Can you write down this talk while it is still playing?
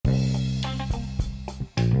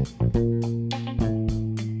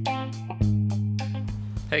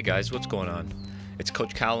Hey guys, what's going on? It's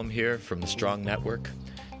Coach Callum here from the Strong Network.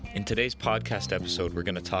 In today's podcast episode, we're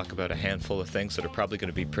going to talk about a handful of things that are probably going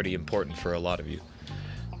to be pretty important for a lot of you.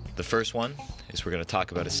 The first one is we're going to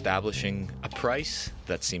talk about establishing a price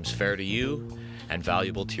that seems fair to you and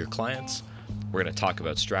valuable to your clients. We're going to talk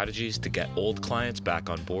about strategies to get old clients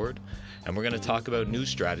back on board. And we're going to talk about new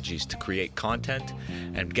strategies to create content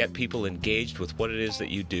and get people engaged with what it is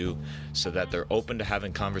that you do so that they're open to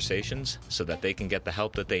having conversations so that they can get the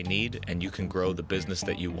help that they need and you can grow the business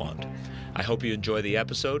that you want. I hope you enjoy the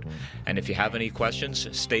episode. And if you have any questions,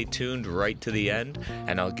 stay tuned right to the end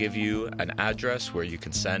and I'll give you an address where you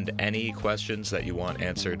can send any questions that you want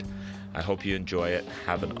answered. I hope you enjoy it.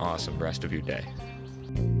 Have an awesome rest of your day.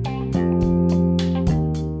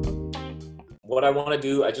 What I want to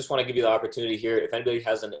do, I just want to give you the opportunity here. If anybody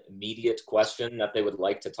has an immediate question that they would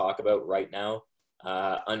like to talk about right now,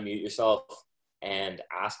 unmute yourself and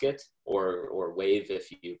ask it, or wave if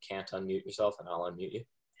you can't unmute yourself and I'll unmute you.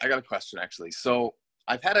 I got a question actually. So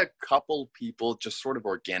I've had a couple people just sort of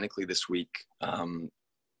organically this week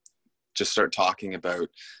just start talking about,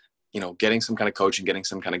 getting some kind of coaching, getting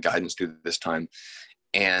some kind of guidance through this time.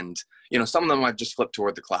 And, some of them I've just flipped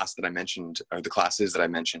toward the class that I mentioned, or the classes that I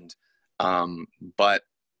mentioned. But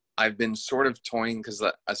I've been sort of toying because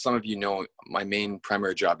as some of you know, my main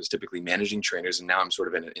primary job is typically managing trainers. And now I'm sort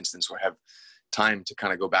of in an instance where I have time to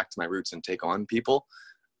kind of go back to my roots and take on people.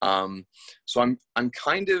 So I'm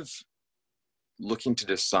kind of looking to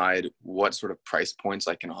decide what sort of price points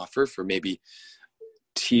I can offer for maybe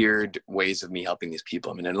tiered ways of me helping these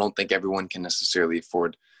people. I mean, I don't think everyone can necessarily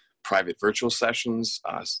afford private virtual sessions.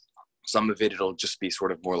 Some of it'll just be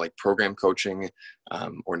sort of more like program coaching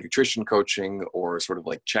or nutrition coaching or sort of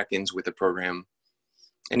like check-ins with the program.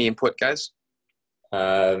 Any input, guys?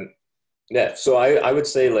 Yeah, so I would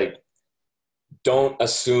say don't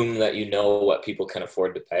assume that you know what people can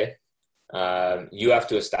afford to pay. You have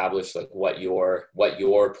to establish what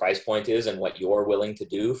your price point is and what you're willing to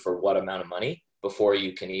do for what amount of money before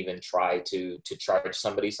you can even try to charge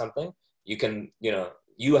somebody something.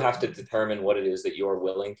 You have to determine what it is that you're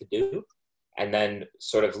willing to do and then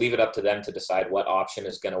sort of leave it up to them to decide what option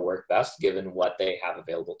is going to work best given what they have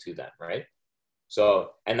available to them, right?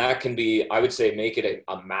 So, and that can be, I would say, make it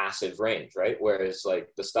a massive range, right? Whereas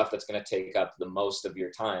the stuff that's going to take up the most of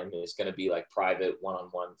your time is going to be private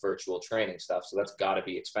one-on-one virtual training stuff. So that's got to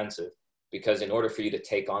be expensive because in order for you to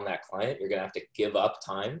take on that client, you're going to have to give up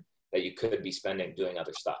time that you could be spending doing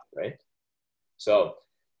other stuff, right? So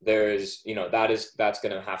there's, that's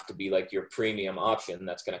going to have to be your premium option.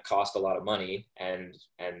 That's going to cost a lot of money and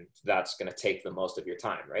that's going to take the most of your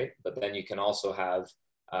time. Right. But then you can also have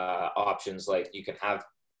options you can have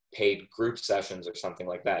paid group sessions or something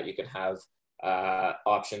like that. You can have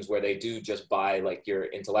options where they do just buy your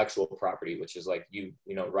intellectual property, which is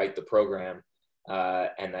write the program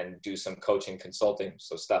and then do some coaching consulting.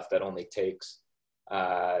 So stuff that only takes,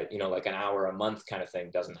 an hour a month kind of thing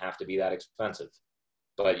doesn't have to be that expensive.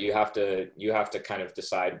 But you have to kind of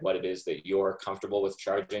decide what it is that you're comfortable with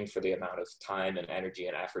charging for the amount of time and energy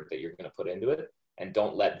and effort that you're going to put into it. And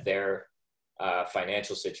don't let their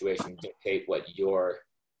financial situation dictate what you're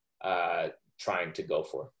trying to go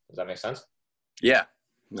for. Does that make sense? Yeah,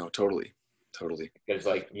 no, totally. Because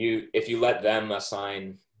if you let them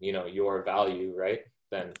assign, your value, right,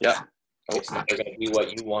 then yeah. It's never going to be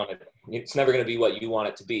what you want it. It's never going to be what you want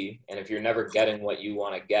it to be. And if you're never getting what you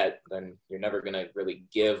want to get, then you're never going to really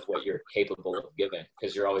give what you're capable of giving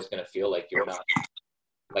because you're always going to feel like you're not,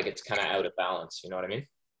 it's kind of out of balance. You know what I mean?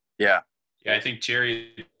 Yeah. Yeah, I think,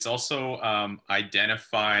 Jerry, it's also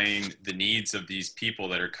identifying the needs of these people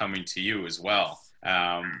that are coming to you as well.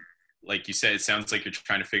 Like you said, it sounds like you're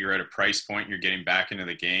trying to figure out a price point. You're getting back into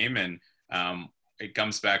the game and it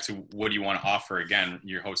comes back to what do you want to offer? Again,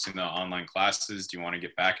 you're hosting the online classes. Do you want to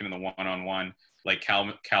get back into the one-on-one? Like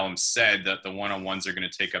Callum said, that the one-on-ones are going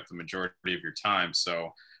to take up the majority of your time.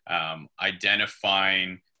 So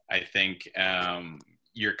identifying, I think,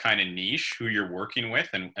 your kind of niche, who you're working with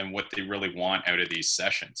and what they really want out of these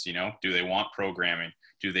sessions. Do they want programming?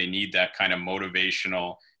 Do they need that kind of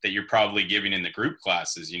motivational that you're probably giving in the group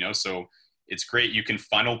classes, So it's great. You can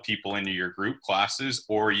funnel people into your group classes,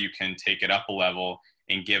 or you can take it up a level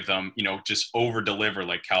and give them, just over deliver,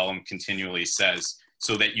 like Callum continually says,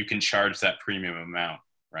 so that you can charge that premium amount.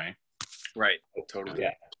 Right. Right. Totally.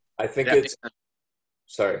 Yeah. I think I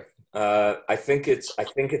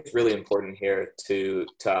think it's really important here to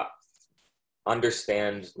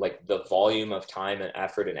understand the volume of time and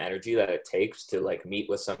effort and energy that it takes to meet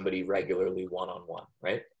with somebody regularly one-on-one,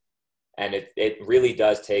 right? And it really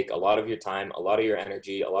does take a lot of your time, a lot of your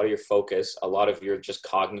energy, a lot of your focus, a lot of your just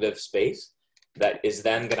cognitive space that is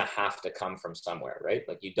then going to have to come from somewhere, right?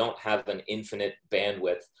 Like you don't have an infinite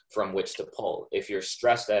bandwidth from which to pull. If you're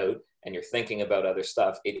stressed out and you're thinking about other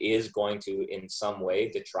stuff, it is going to in some way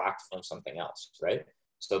detract from something else, right?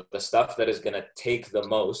 So the stuff that is going to take the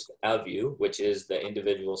most of you, which is the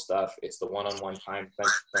individual stuff, it's the one-on-one time spent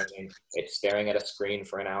training, it's staring at a screen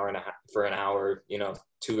for an hour,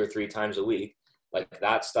 2 or 3 times a week. Like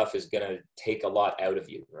that stuff is going to take a lot out of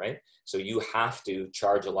you, right? So you have to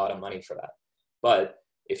charge a lot of money for that. But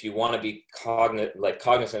if you want to be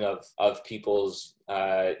cognizant of people's,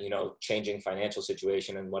 changing financial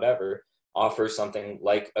situation and whatever, offer something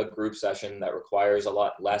like a group session that requires a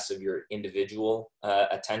lot less of your individual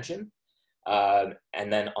attention, and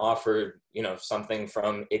then offer something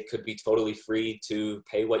from, it could be totally free to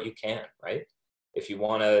pay what you can, right? If you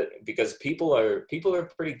want to, because people are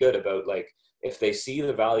pretty good about, like, if they see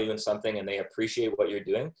the value in something and they appreciate what you're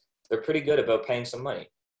doing, they're pretty good about paying some money.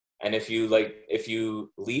 And if you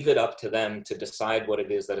leave it up to them to decide what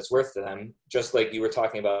it is that it's worth to them, just like you were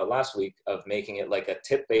talking about last week of making it like a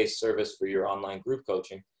tip-based service for your online group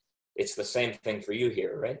coaching, it's the same thing for you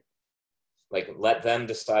here, right? Like, let them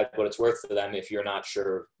decide what it's worth to them. If you're not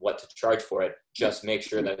sure what to charge for it, just make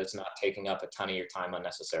sure that it's not taking up a ton of your time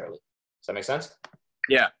unnecessarily. Does that make sense?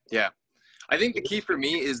 Yeah. I think the key for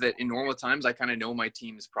me is that in normal times, I kind of know my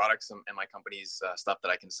team's products and my company's stuff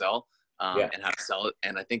that I can sell. And how to sell it.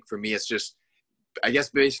 And I think for me, it's just, I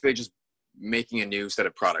guess, basically just making a new set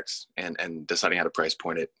of products and deciding how to price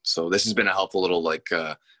point it. So this has been a helpful little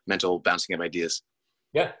mental bouncing of ideas.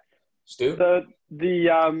 Yeah. Stu? The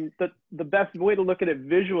best way to look at it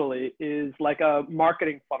visually is like a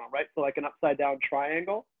marketing funnel, right? So like an upside down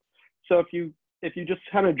triangle. So if you just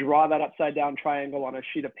kind of draw that upside down triangle on a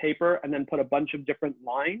sheet of paper and then put a bunch of different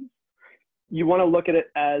lines, you want to look at it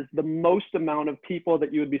as the most amount of people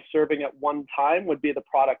that you would be serving at one time would be the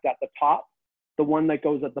product at the top. The one that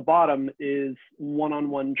goes at the bottom is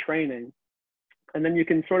one-on-one training. And then you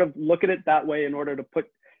can sort of look at it that way in order to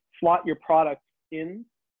slot your product in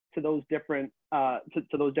to those different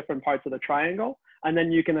to those different parts of the triangle. And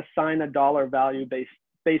then you can assign a dollar value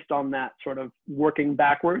based on that, sort of working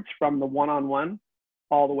backwards from the one-on-one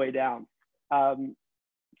all the way down.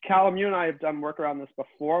 Callum, you and I have done work around this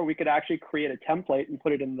before. We could actually create a template and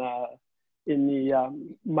put it in the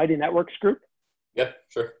Mighty Networks group. Yep,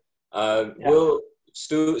 sure. We'll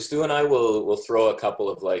Stu and I will throw a couple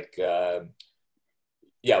of we'll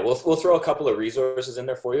throw a couple of resources in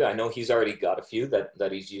there for you. I know he's already got a few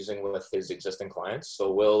that he's using with his existing clients,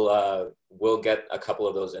 so we'll get a couple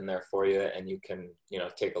of those in there for you, and you can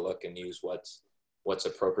take a look and use what's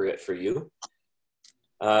appropriate for you.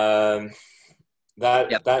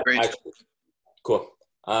 Great. Actually, cool.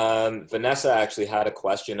 Vanessa actually had a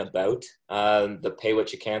question about the pay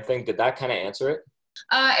what you can thing. Did that kind of answer it?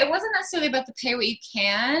 It wasn't necessarily about the pay what you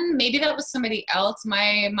can. Maybe that was somebody else.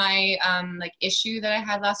 My issue that I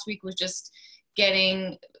had last week was just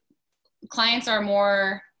getting clients are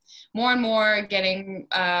more and more getting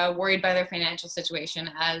worried by their financial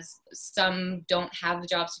situation, as some don't have the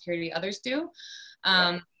job security others do.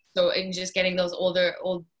 So in just getting those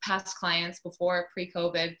old past clients before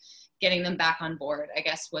pre-COVID, getting them back on board, I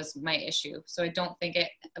guess, was my issue. So I don't think it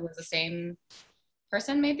was the same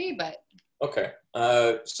person maybe, but. Okay.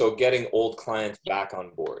 So getting old clients back on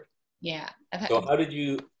board. Yeah. So why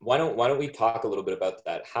don't we talk a little bit about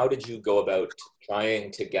that? How did you go about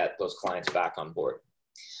trying to get those clients back on board?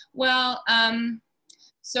 Well,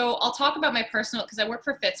 so I'll talk about my personal, because I work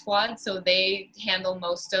for Fit Squad, so they handle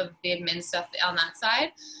most of the admin stuff on that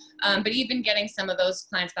side. But even getting some of those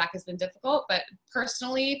clients back has been difficult. But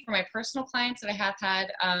personally, for my personal clients that I have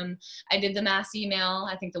had, I did the mass email,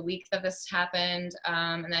 I think the week that this happened,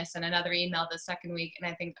 and I sent another email the second week. And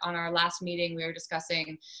I think on our last meeting, we were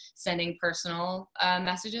discussing sending personal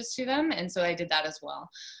messages to them. And so I did that as well.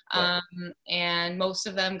 And most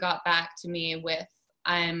of them got back to me with,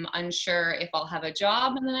 I'm unsure if I'll have a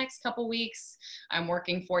job in the next couple weeks. I'm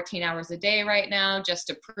working 14 hours a day right now just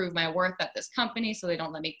to prove my worth at this company, so they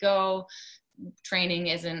don't let me go. Training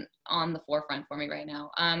isn't on the forefront for me right now.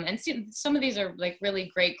 And some of these are like really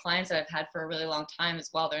great clients that I've had for a really long time as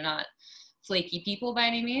well. They're not flaky people by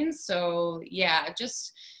any means. So yeah,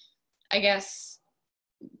 just, I guess,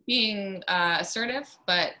 being assertive,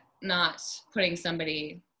 but not putting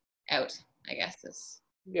somebody out, I guess is.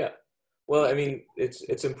 Yeah. Well, I mean,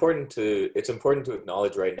 it's important to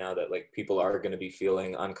acknowledge right now that like people are going to be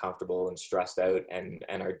feeling uncomfortable and stressed out and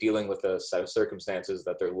are dealing with a set of circumstances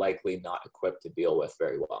that they're likely not equipped to deal with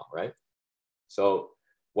very well, right? So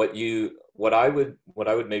what I would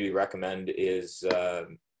maybe recommend is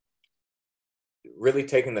really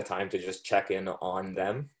taking the time to just check in on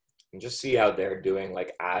them and just see how they're doing,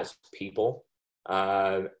 like, as people.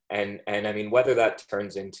 And I mean, whether that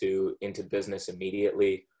turns into business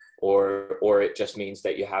immediately, or it just means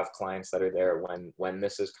that you have clients that are there when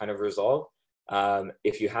this is kind of resolved.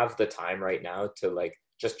 If you have the time right now to, like,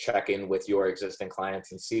 just check in with your existing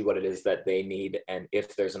clients and see what it is that they need, and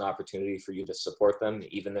if there's an opportunity for you to support them,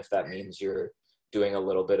 even if that means you're doing a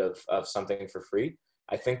little bit of something for free,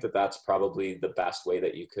 I think that that's probably the best way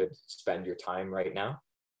that you could spend your time right now.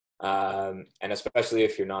 And especially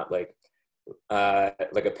if you're not like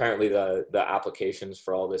apparently the applications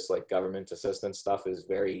for all this, like, government assistance stuff is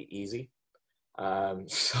very easy.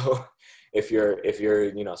 So if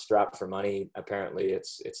you're strapped for money, apparently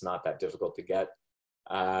it's not that difficult to get.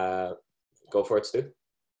 Go for it, Stu.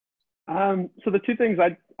 So the two things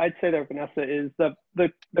I'd say there, Vanessa, is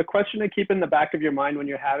the question to keep in the back of your mind when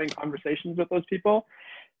you're having conversations with those people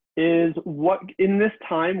is, what in this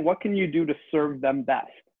time, what can you do to serve them best?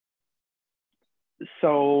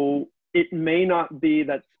 So it may not be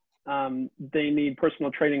that they need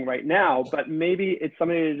personal training right now, but maybe it's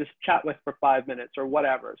somebody to just chat with for 5 minutes or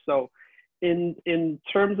whatever. So in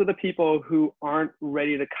terms of the people who aren't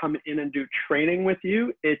ready to come in and do training with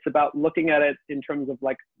you, it's about looking at it in terms of,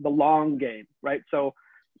 like, the long game, right? So,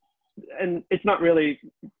 and it's not really,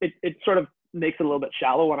 it sort of makes it a little bit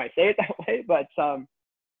shallow when I say it that way,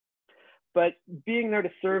 but being there to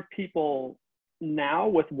serve people now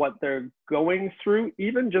with what they're going through,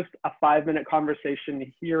 even just a 5-minute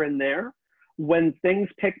conversation here and there, when things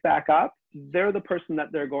pick back up, you're the person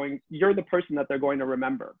that they're going to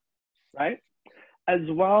remember, right? As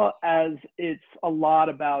well as it's a lot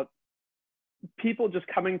about people just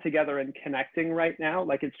coming together and connecting right now.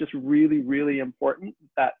 Like, it's just really, really important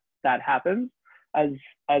that that happens as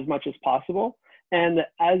much as possible. And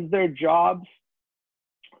as their jobs,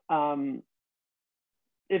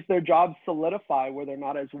 if their jobs solidify where they're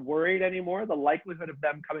not as worried anymore, the likelihood of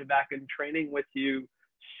them coming back and training with you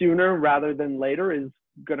sooner rather than later is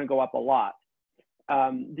going to go up a lot.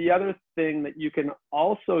 The other thing that you can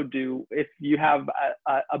also do, if you have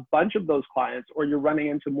a bunch of those clients, or you're running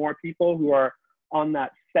into more people who are on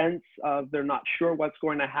that fence of they're not sure what's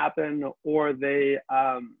going to happen, or they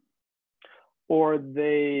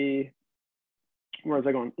where is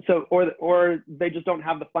I going? So, or they just don't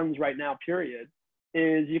have the funds right now, period,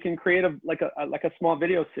 is you can create a small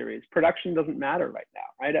video series. Production doesn't matter right now,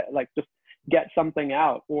 right? Like, just get something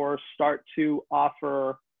out, or start to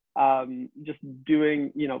offer just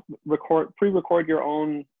doing, pre-record your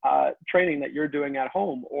own training that you're doing at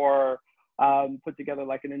home, or put together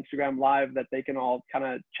like an Instagram live that they can all kind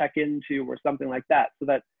of check into, or something like that, so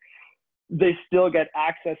that they still get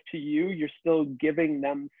access to you. You're still giving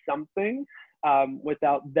them something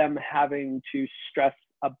without them having to stress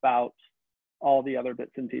about all the other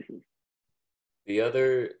bits and pieces. The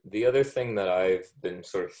other thing that I've been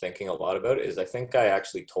sort of thinking a lot about is, I think I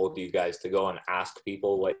actually told you guys to go and ask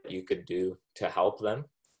people what you could do to help them.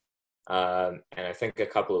 And I think a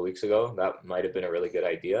couple of weeks ago, that might have been a really good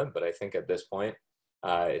idea, but I think at this point,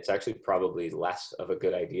 it's actually probably less of a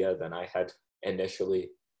good idea than I had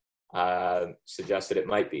initially suggested it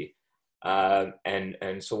might be.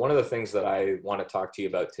 And so one of the things that I want to talk to you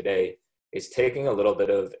about today is taking a little bit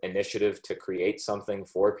of initiative to create something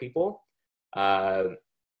for people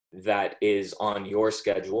that is on your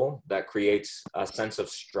schedule, that creates a sense of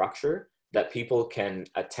structure that people can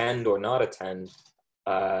attend or not attend,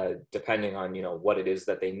 depending on, what it is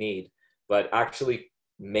that they need, but actually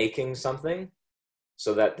making something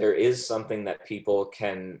so that there is something that people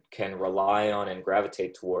can rely on and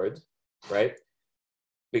gravitate towards, right?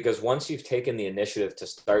 Because once you've taken the initiative to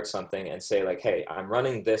start something and say, like, hey, I'm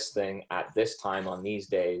running this thing at this time on these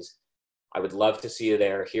days, I would love to see you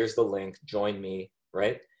there. Here's the link, join me,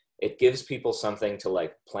 right? It gives people something to,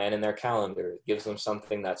 like, plan in their calendar. It gives them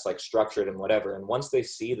something that's, like, structured and whatever. And once they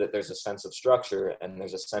see that there's a sense of structure and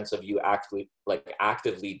there's a sense of you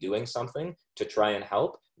actively doing something to try and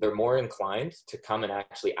help, they're more inclined to come and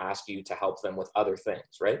actually ask you to help them with other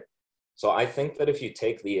things, right? So I think that if you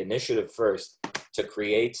take the initiative first to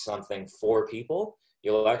create something for people,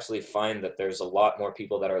 you'll actually find that there's a lot more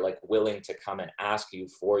people that are, like, willing to come and ask you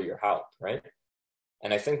for your help, right?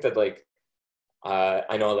 And I think that, like,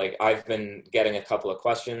 I know, like, I've been getting a couple of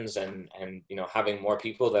questions and having more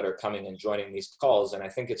people that are coming and joining these calls. And I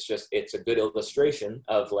think it's a good illustration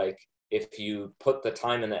of, like, if you put the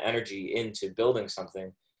time and the energy into building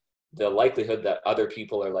something, the likelihood that other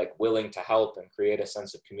people are like willing to help and create a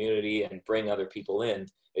sense of community and bring other people in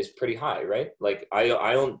is pretty high, right? Like I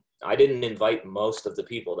didn't invite most of the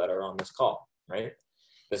people that are on this call, right?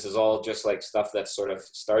 This is all just like stuff that sort of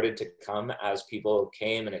started to come as people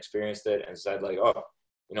came and experienced it and said like, oh,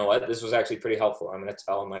 you know what, this was actually pretty helpful. I'm going to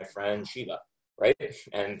tell my friend Shiva, right?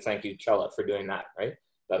 And thank you, Chella, for doing that, right?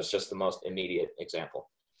 That was just the most immediate example.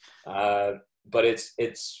 But it's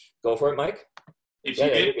go for it, Mike. If you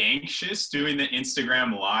get anxious doing the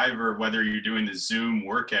Instagram live or whether you're doing the Zoom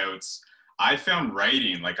workouts, I found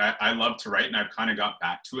writing, like I love to write and I've kind of got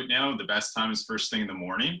back to it now. The best time is first thing in the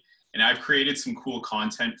morning. And I've created some cool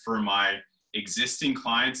content for my existing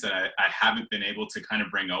clients that I haven't been able to kind of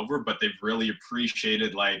bring over, but they've really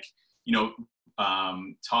appreciated, like, you know,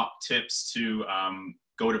 top tips to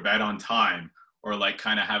go to bed on time, or like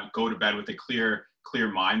kind of go to bed with a clear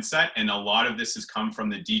mindset. And a lot of this has come from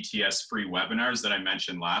the DTS free webinars that I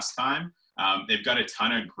mentioned last time. They've got a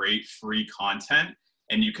ton of great free content,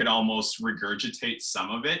 and you could almost regurgitate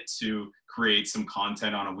some of it to create some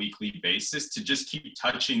content on a weekly basis to just keep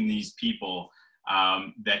touching these people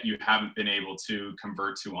that you haven't been able to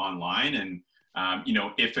convert to online. And, you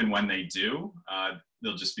know, if and when they do,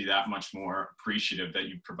 they'll just be that much more appreciative that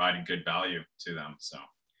you provided good value to them. So.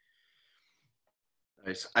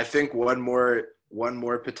 Nice. I think one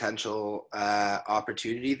more potential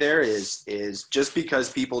opportunity there is just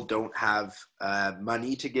because people don't have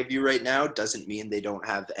money to give you right now doesn't mean they don't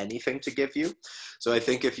have anything to give you. So I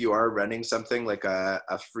think if you are running something like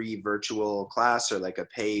a free virtual class or like a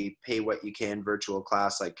pay what you can virtual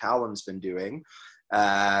class like Callum's been doing,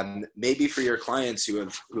 maybe for your clients who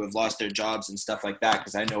have lost their jobs and stuff like that,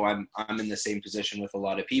 because I know I'm in the same position with a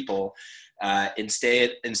lot of people,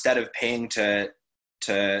 instead of paying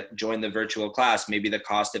to join the virtual class, maybe the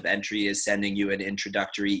cost of entry is sending you an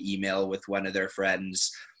introductory email with one of their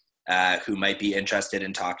friends who might be interested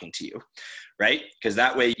in talking to you, right? Because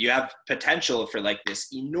that way you have potential for like this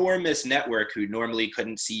enormous network who normally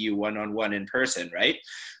couldn't see you one-on-one in person, right?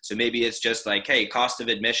 So maybe it's just like, hey, cost of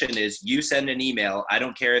admission is you send an email. I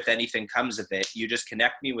don't care if anything comes of it. You just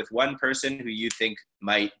connect me with one person who you think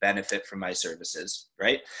might benefit from my services,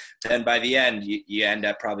 right? Then by the end, you end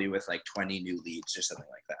up probably with like 20 new leads or something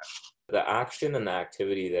like that. The action and the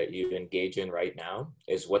activity that you engage in right now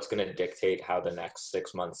is what's going to dictate how the next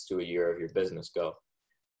 6 months to a year of your business go.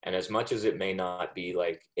 And as much as it may not be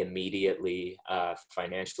like immediately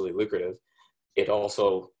financially lucrative, it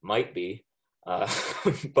also might be.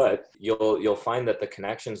 But you'll find that the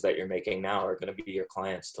connections that you're making now are going to be your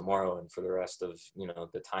clients tomorrow and for the rest of, you know,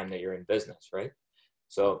 the time that you're in business, right?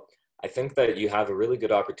 So I think that you have a really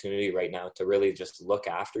good opportunity right now to really just look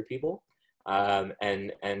after people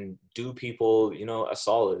and do people, you know, a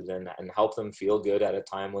solid and help them feel good at a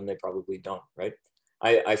time when they probably don't, right?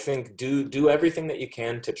 I think do everything that you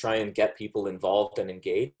can to try and get people involved and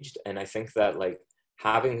engaged. And I think that like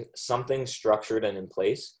having something structured and in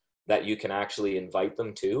place that you can actually invite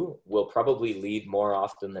them to will probably lead more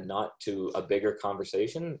often than not to a bigger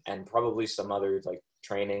conversation and probably some other like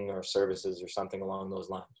training or services or something along those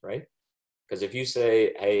lines, right? Because if you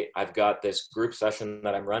say, hey, I've got this group session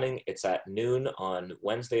that I'm running, it's at noon on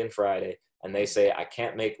Wednesday and Friday, and they say, I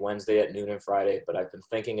can't make Wednesday at noon and Friday, but I've been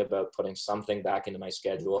thinking about putting something back into my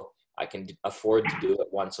schedule. I can afford to do it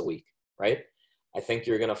once a week, right? I think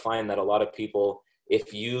you're going to find that a lot of people,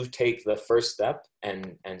 if you take the first step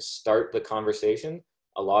and start the conversation,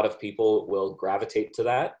 a lot of people will gravitate to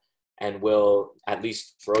that and will at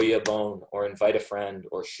least throw you a bone or invite a friend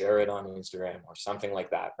or share it on Instagram or something like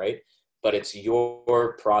that, right? But it's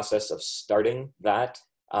your process of starting that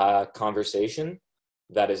conversation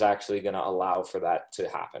that is actually going to allow for that to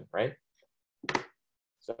happen, right? Does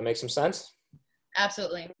that make some sense?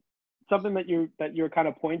 Absolutely. Something that you're kind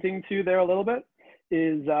of pointing to there a little bit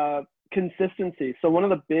is consistency. So one of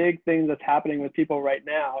the big things that's happening with people right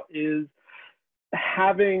now is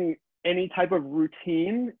having any type of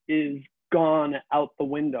routine is gone out the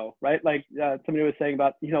window, right? Like somebody was saying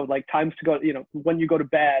about, you know, like times to go, you know, when you go to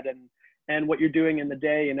bed and what you're doing in the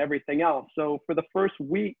day and everything else. So for the first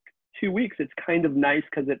week, 2 weeks, it's kind of nice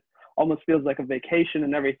because it almost feels like a vacation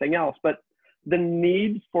and everything else. But the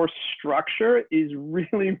need for structure is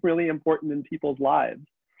really, really important in people's lives,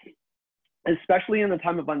 especially in the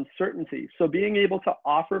time of uncertainty. So being able to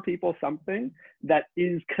offer people something that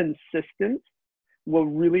is consistent will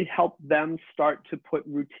really help them start to put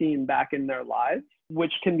routine back in their lives,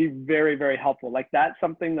 which can be very, very helpful. Like that's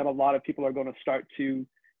something that a lot of people are going to start to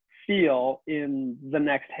feel in the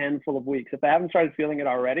next handful of weeks. If they haven't started feeling it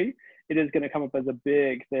already, it is going to come up as a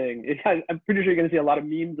big thing. I'm pretty sure you're going to see a lot of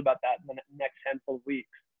memes about that in the next handful of weeks.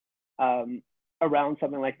 around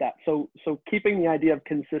something like that. So keeping the idea of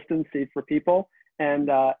consistency for people and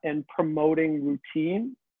promoting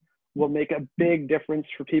routine will make a big difference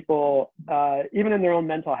for people, even in their own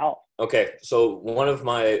mental health. Okay, so one of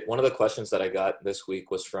the questions that I got this week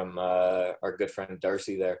was from our good friend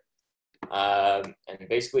Darcy there, and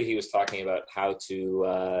basically he was talking about how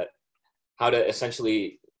to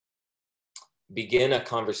essentially begin a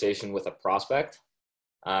conversation with a prospect.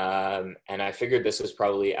 And I figured this is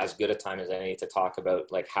probably as good a time as any to talk about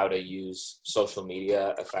like how to use social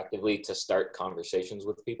media effectively to start conversations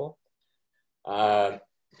with people.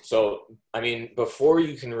 So, I mean, before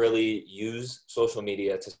you can really use social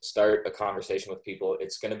media to start a conversation with people,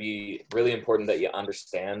 it's going to be really important that you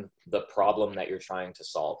understand the problem that you're trying to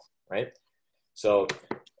solve, right? So,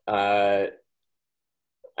 I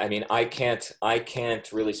mean, I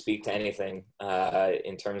can't really speak to anything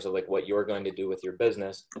in terms of like what you're going to do with your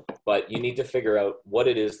business, but you need to figure out what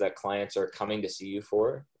it is that clients are coming to see you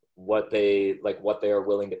for, what they are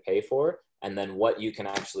willing to pay for, and then what you can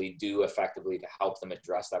actually do effectively to help them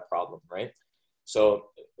address that problem, right? So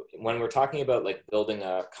when we're talking about like building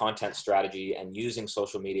a content strategy and using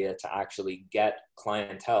social media to actually get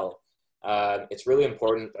clientele, it's really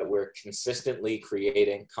important that we're consistently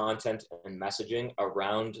creating content and messaging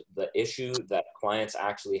around the issue that clients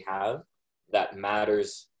actually have that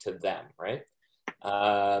matters to them, right?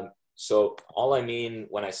 So all I mean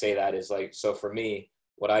when I say that is like, so for me,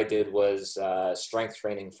 what I did was strength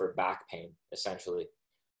training for back pain, essentially.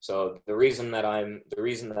 So the reason that I've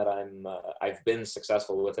been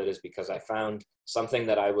successful with it is because I found something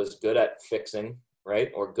that I was good at fixing,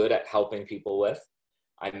 right? Or good at helping people with.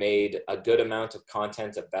 I made a good amount of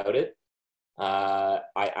content about it.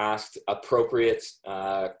 I asked appropriate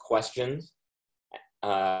questions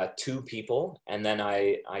to people, and then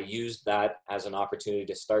I used that as an opportunity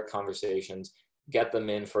to start conversations, get them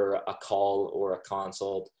in for a call or a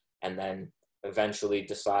consult, and then eventually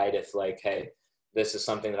decide if like, hey, this is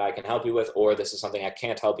something that I can help you with, or this is something I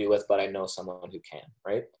can't help you with, but I know someone who can,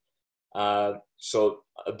 right? So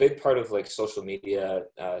a big part of like social media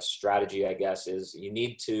strategy, I guess, is you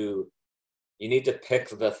need to pick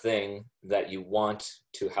the thing that you want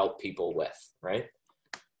to help people with, right?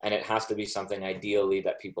 And it has to be something ideally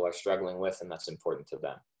that people are struggling with and that's important to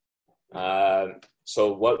them.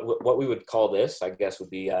 So what we would call this, I guess, would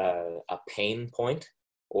be a pain point,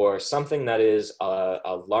 or something that is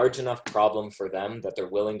a large enough problem for them that they're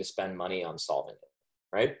willing to spend money on solving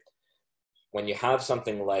it, right? When you have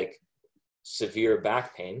something like severe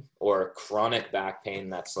back pain or chronic back pain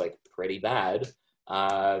that's like pretty bad,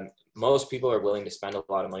 most people are willing to spend a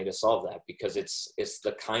lot of money to solve that because it's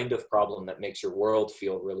the kind of problem that makes your world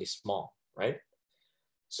feel really small, right?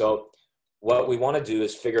 So what we want to do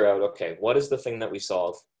is figure out, okay, what is the thing that we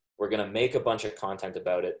solve? We're going to make a bunch of content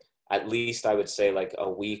about it. At least I would say like a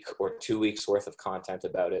week or 2 weeks worth of content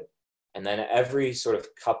about it. And then every sort of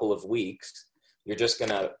couple of weeks, you're just going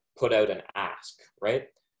to put out an ask, right?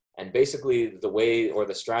 And basically the way or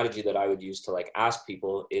the strategy that I would use to like ask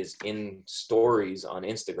people is in stories on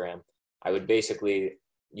Instagram. I would basically,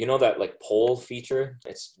 you know, that like poll feature,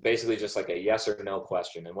 it's basically just like a yes or no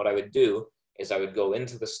question. And what I would do is I would go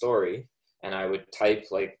into the story and I would type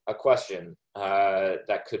like a question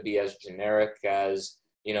that could be as generic as,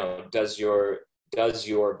 you know, does your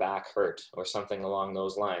back hurt, or something along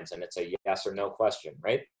those lines. And it's a yes or no question,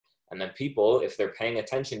 right? And then people, if they're paying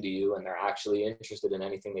attention to you and they're actually interested in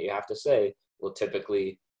anything that you have to say, will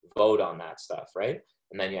typically vote on that stuff, right?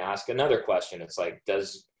 And then you ask another question. It's like,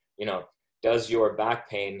 does your back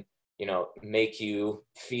pain, you know, make you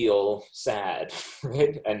feel sad,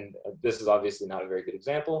 right? And this is obviously not a very good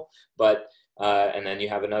example, but, and then you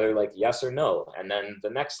have another like yes or no. And then the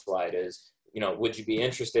next slide is, you know, would you be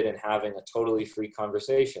interested in having a totally free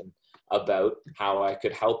conversation about how I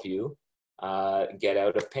could help you get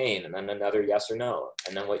out of pain? And then another yes or no.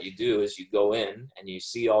 And then what you do is you go in and you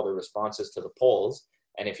see all the responses to the polls.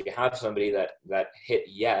 And if you have somebody that hit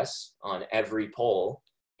yes on every poll,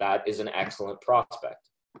 that is an excellent prospect.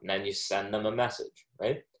 And then you send them a message,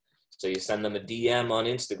 right? So you send them a DM on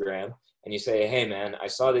Instagram and you say, hey man, I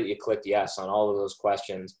saw that you clicked yes on all of those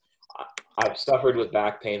questions. I've suffered with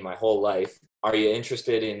back pain my whole life. Are you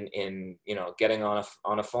interested in you know, getting on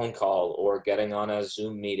a phone call or getting on a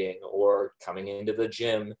Zoom meeting or coming into the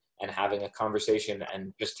gym and having a conversation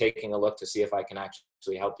and just taking a look to see if I can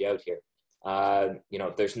actually help you out here? You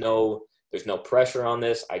know, there's no pressure on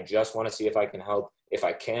this. I just want to see if I can help. If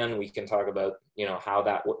I can, we can talk about, you know, how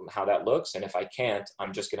that looks. And if I can't,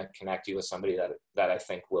 I'm just going to connect you with somebody that I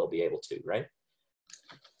think will be able to, right?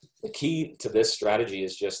 The key to this strategy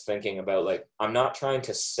is just thinking about like, I'm not trying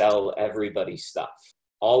to sell everybody stuff.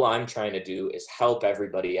 all I'm trying to do is help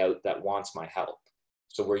everybody out that wants my help.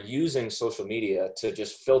 So we're using social media to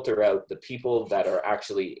just filter out the people that are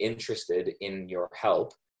actually interested in your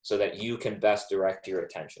help so that you can best direct your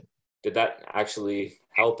attention. Did that actually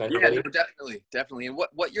help anybody? Yeah, no, definitely. And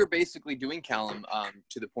what you're basically doing, Callum,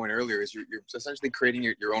 to the point earlier, is you're essentially creating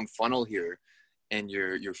your own funnel here, and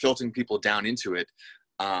you're filtering people down into it,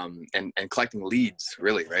 and collecting leads,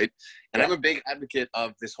 really, right? And yeah. I'm a big advocate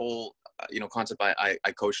of this whole concept.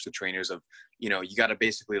 I coach the trainers of, you got to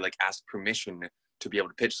basically like ask permission to be able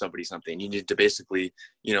to pitch somebody something. You need to basically,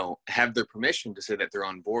 have their permission to say that they're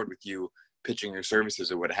on board with you pitching your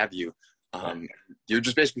services or what have you. You're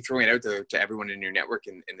just basically throwing it out there to everyone in your network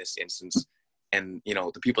in this instance. And,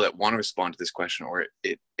 the people that want to respond to this question, or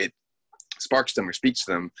it sparks them or speaks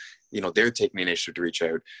to them, they're taking the initiative to reach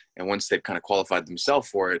out. And once they've kind of qualified themselves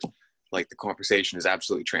for it, like, the conversation is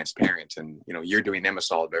absolutely transparent, and, you're doing them a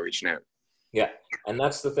solid by reaching out. Yeah. And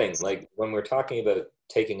that's the thing. Like, when we're talking about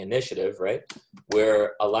taking initiative, right,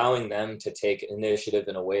 we're allowing them to take initiative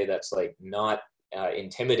in a way that's like not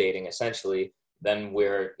intimidating, essentially. Then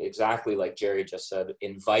we're, exactly like Jerry just said,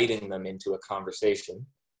 inviting them into a conversation,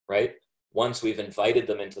 right? Once we've invited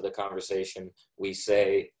them into the conversation, we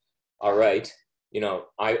say, all right,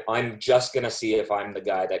 I'm just going to see if I'm the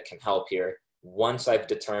guy that can help here. Once I've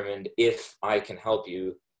determined if I can help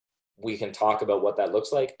you, we can talk about what that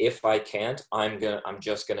looks like. If I can't, I'm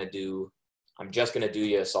just going to do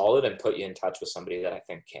you a solid and put you in touch with somebody that I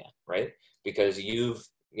think can, right? Because you've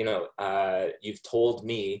told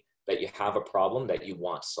me that you have a problem that you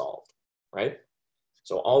want solved, right?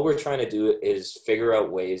 So all we're trying to do is figure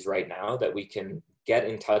out ways right now that we can get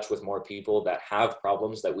in touch with more people that have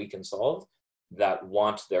problems that we can solve, that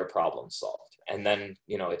want their problems solved. And then,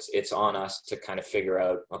 it's on us to kind of figure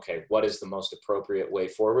out, okay, what is the most appropriate way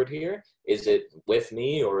forward here? Is it with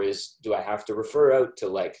me, or do I have to refer out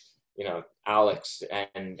to Alex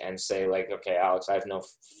and say like, okay, Alex, I have no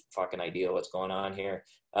fucking idea what's going on here.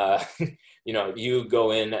 You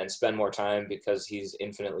go in and spend more time because he's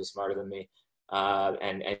infinitely smarter than me.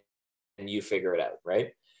 And you figure it out.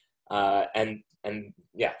 Right. And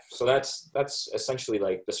yeah, so that's essentially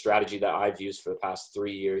like the strategy that I've used for the past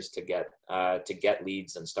 3 years to get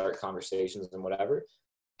leads and start conversations and whatever.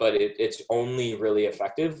 But it's only really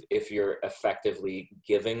effective if you're effectively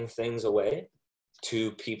giving things away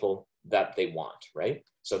to people that they want, right?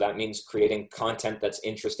 So that means creating content that's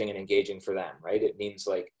interesting and engaging for them, right? It means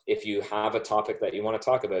like, if you have a topic that you want to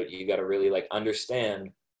talk about, you got to really like understand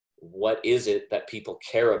what is it that people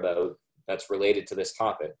care about that's related to this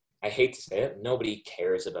topic. I hate to say it, nobody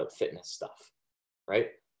cares about fitness stuff, right?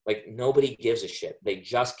 Like, nobody gives a shit. They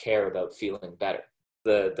just care about feeling better.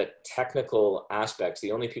 The technical aspects,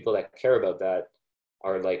 the only people that care about that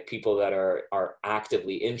are like people that are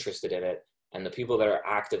actively interested in it. And the people that are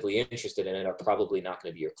actively interested in it are probably not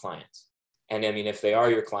going to be your clients. And I mean, if they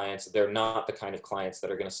are your clients, they're not the kind of clients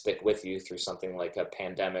that are going to stick with you through something like a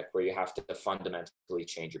pandemic where you have to fundamentally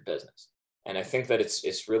change your business. And I think that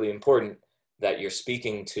it's really important that you're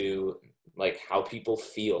speaking to like how people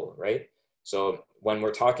feel, right? So when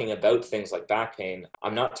we're talking about things like back pain,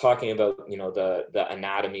 I'm not talking about, the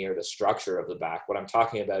anatomy or the structure of the back. What I'm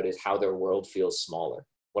talking about is how their world feels smaller.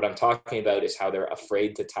 What I'm talking about is how they're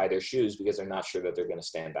afraid to tie their shoes because they're not sure that they're going to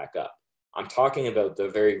stand back up. I'm talking about the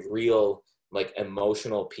very real, like,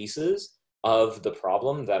 emotional pieces of the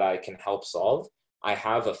problem that I can help solve. I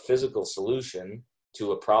have a physical solution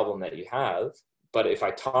to a problem that you have, but if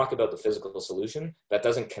I talk about the physical solution, that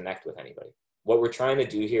doesn't connect with anybody. What we're trying to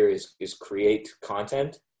do here is create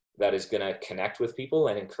content that is going to connect with people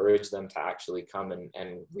and encourage them to actually come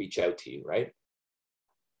and reach out to you, right?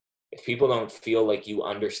 If people don't feel like you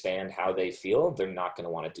understand how they feel, they're not going to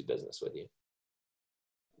want to do business with you.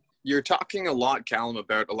 You're talking a lot, Callum,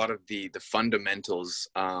 about a lot of the fundamentals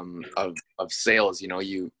of sales.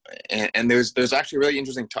 And there's actually a really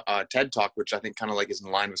interesting TED talk, which I think kind of like is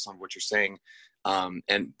in line with some of what you're saying.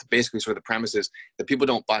 And basically, sort of the premise is that people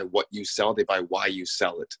don't buy what you sell; they buy why you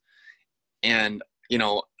sell it. And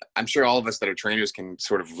I'm sure all of us that are trainers can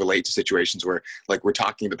sort of relate to situations where, like, we're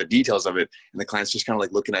talking about the details of it, and the client's just kind of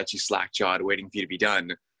like looking at you slack-jawed, waiting for you to be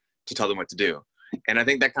done to tell them what to do. And I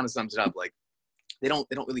think that kind of sums it up. Like, they don't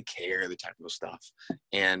really care the technical stuff.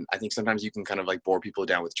 And I think sometimes you can kind of like bore people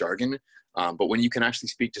down with jargon. But when you can actually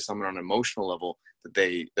speak to someone on an emotional level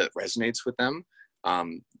that resonates with them,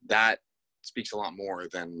 that speaks a lot more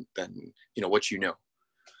than what you know.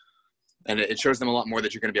 And it shows them a lot more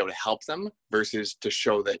that you're going to be able to help them versus to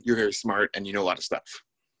show that you're very smart and you know a lot of stuff.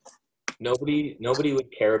 Nobody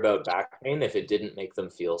would care about back pain if it didn't make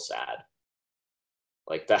them feel sad.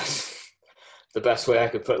 Like, the best way I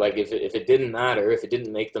could put, like, if it didn't matter, if it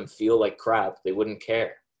didn't make them feel like crap, they wouldn't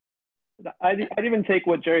care. I'd even take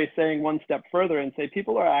what Jerry's saying one step further and say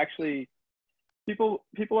people are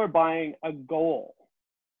buying a goal,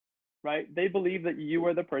 right? They believe that you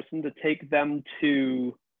are the person to take them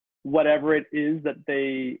to whatever it is that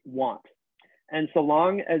they want. And so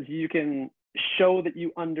long as you can show that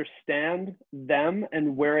you understand them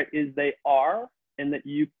and where it is they are, and that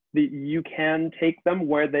you can take them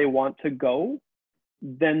where they want to go,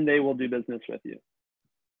 then they will do business with you.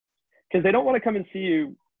 Because they don't want to come and see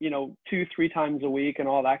you, 2-3 times a week and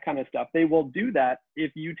all that kind of stuff. They will do that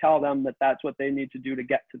if you tell them that that's what they need to do to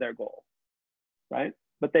get to their goal, right?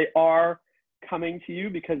 But they are coming to you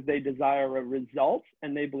because they desire a result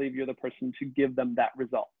and they believe you're the person to give them that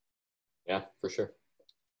result. Yeah, for sure.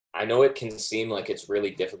 I know it can seem like it's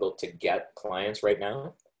really difficult to get clients right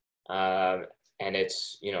now. And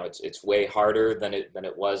it's way harder than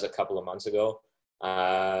it was a couple of months ago,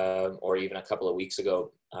 or even a couple of weeks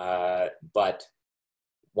ago. But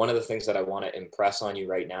one of the things that I want to impress on you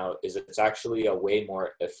right now is it's actually a way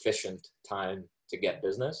more efficient time to get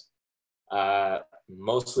business,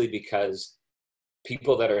 mostly because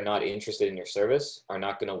people that are not interested in your service are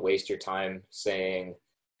not going to waste your time saying,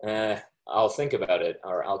 I'll think about it,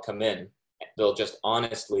 or I'll come in. They'll just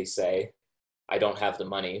honestly say, I don't have the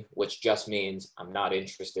money, which just means I'm not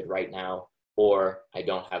interested right now, or I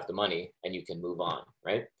don't have the money, and you can move on,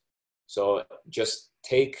 right? So just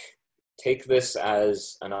take this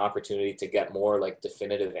as an opportunity to get more like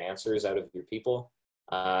definitive answers out of your people.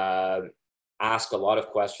 Ask a lot of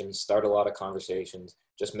questions, start a lot of conversations.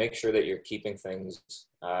 Just make sure that you're keeping things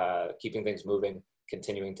moving,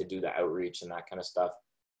 continuing to do the outreach and that kind of stuff.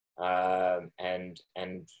 And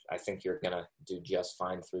I think you're gonna do just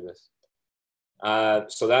fine through this.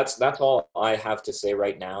 So that's all I have to say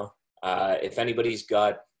right now. If anybody's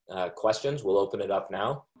got questions, we'll open it up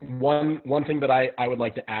now. One thing that I would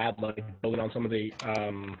like to add, like building on some of the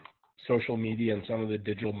social media and some of the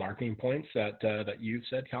digital marketing points that you've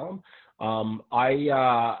said, Callum.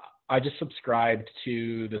 I just subscribed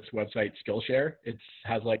to this website, Skillshare. It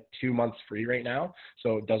has like 2 months free right now,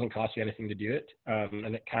 so it doesn't cost you anything to do it.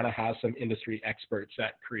 And it kind of has some industry experts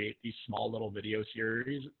that create these small little video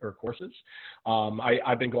series or courses.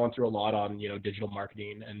 I've been going through a lot on, digital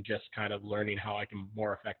marketing and just kind of learning how I can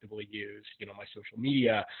more effectively use, my social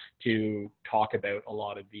media to talk about a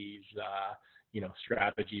lot of these,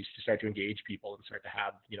 strategies to start to engage people and start to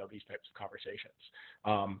have, these types of conversations.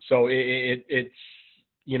 So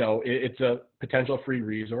it's a potential free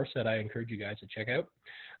resource that I encourage you guys to check out.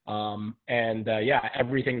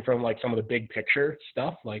 Everything from like some of the big picture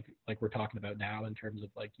stuff, like we're talking about now in terms of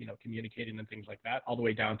like, communicating and things like that, all the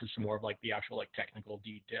way down to some more of like the actual like technical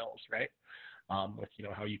details, right? With,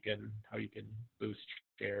 how you can boost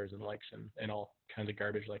shares and likes and all kinds of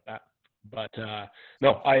garbage like that. But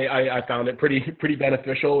no, I found it pretty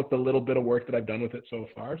beneficial with the little bit of work that I've done with it so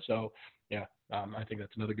far. So yeah, I think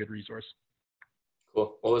that's another good resource.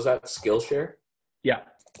 Cool. What was that? Skillshare? Yeah.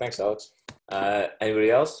 Thanks, Alex. Anybody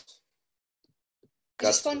else? I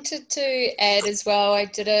just wanted to add as well, I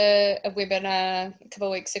did a webinar a couple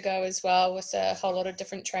of weeks ago as well with a whole lot of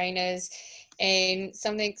different trainers, and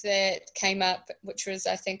something that came up, which was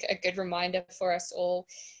I think a good reminder for us all,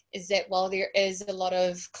 is that while there is a lot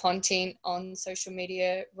of content on social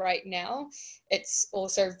media right now, it's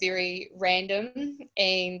also very random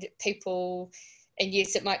and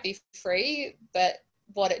yes, it might be free, but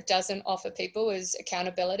what it doesn't offer people is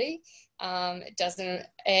accountability. It doesn't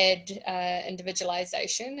add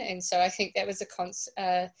individualization. And so I think that was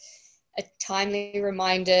a timely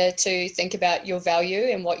reminder to think about your value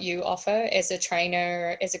and what you offer as a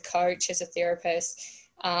trainer, as a coach, as a therapist,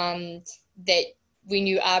 that when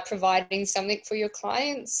you are providing something for your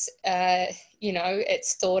clients,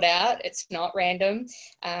 it's thought out, it's not random,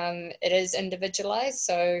 it is individualized.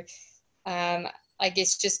 So I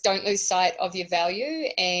guess just don't lose sight of your value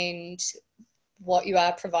and what you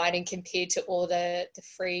are providing compared to all the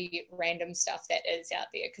free random stuff that is out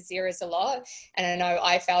there, because there is a lot. And I know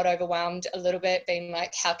I felt overwhelmed a little bit, being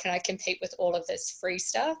like, how can I compete with all of this free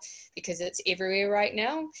stuff, because it's everywhere right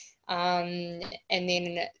now. And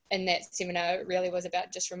then in that seminar, it really was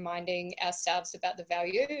about just reminding ourselves about the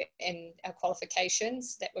value and our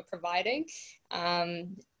qualifications that we're providing,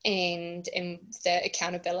 and the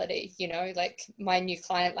accountability. Like my new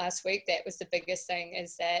client last week, that was the biggest thing,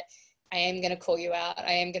 is that I am going to call you out.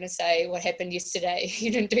 I am going to say, what happened yesterday?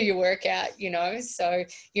 You didn't do your workout, so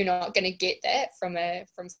you're not going to get that from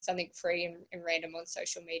something free and random on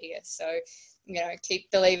social media. So,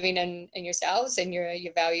 keep believing in yourselves and your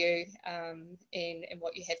value, and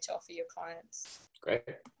what you have to offer your clients. Great.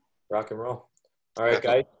 Rock and roll. All right,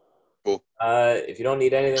 guys. Cool. If you don't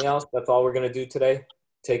need anything else, that's all we're going to do today.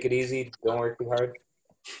 Take it easy. Don't work too hard.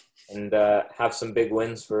 And have some big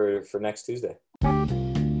wins for next Tuesday.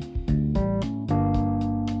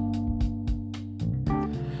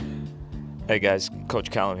 Hey guys,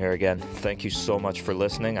 Coach Callum here again. Thank you so much for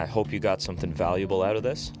listening. I hope you got something valuable out of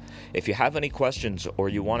this. If you have any questions or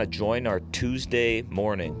you want to join our Tuesday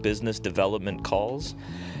morning business development calls,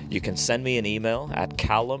 you can send me an email at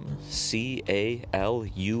Callum, CALUM,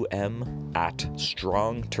 at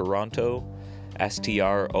strongtoronto,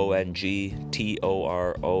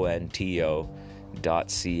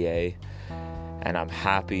 strongtoronto.ca, and I'm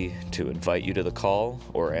happy to invite you to the call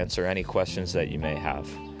or answer any questions that you may have.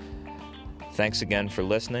 Thanks again for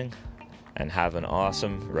listening, and have an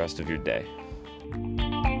awesome rest of your day.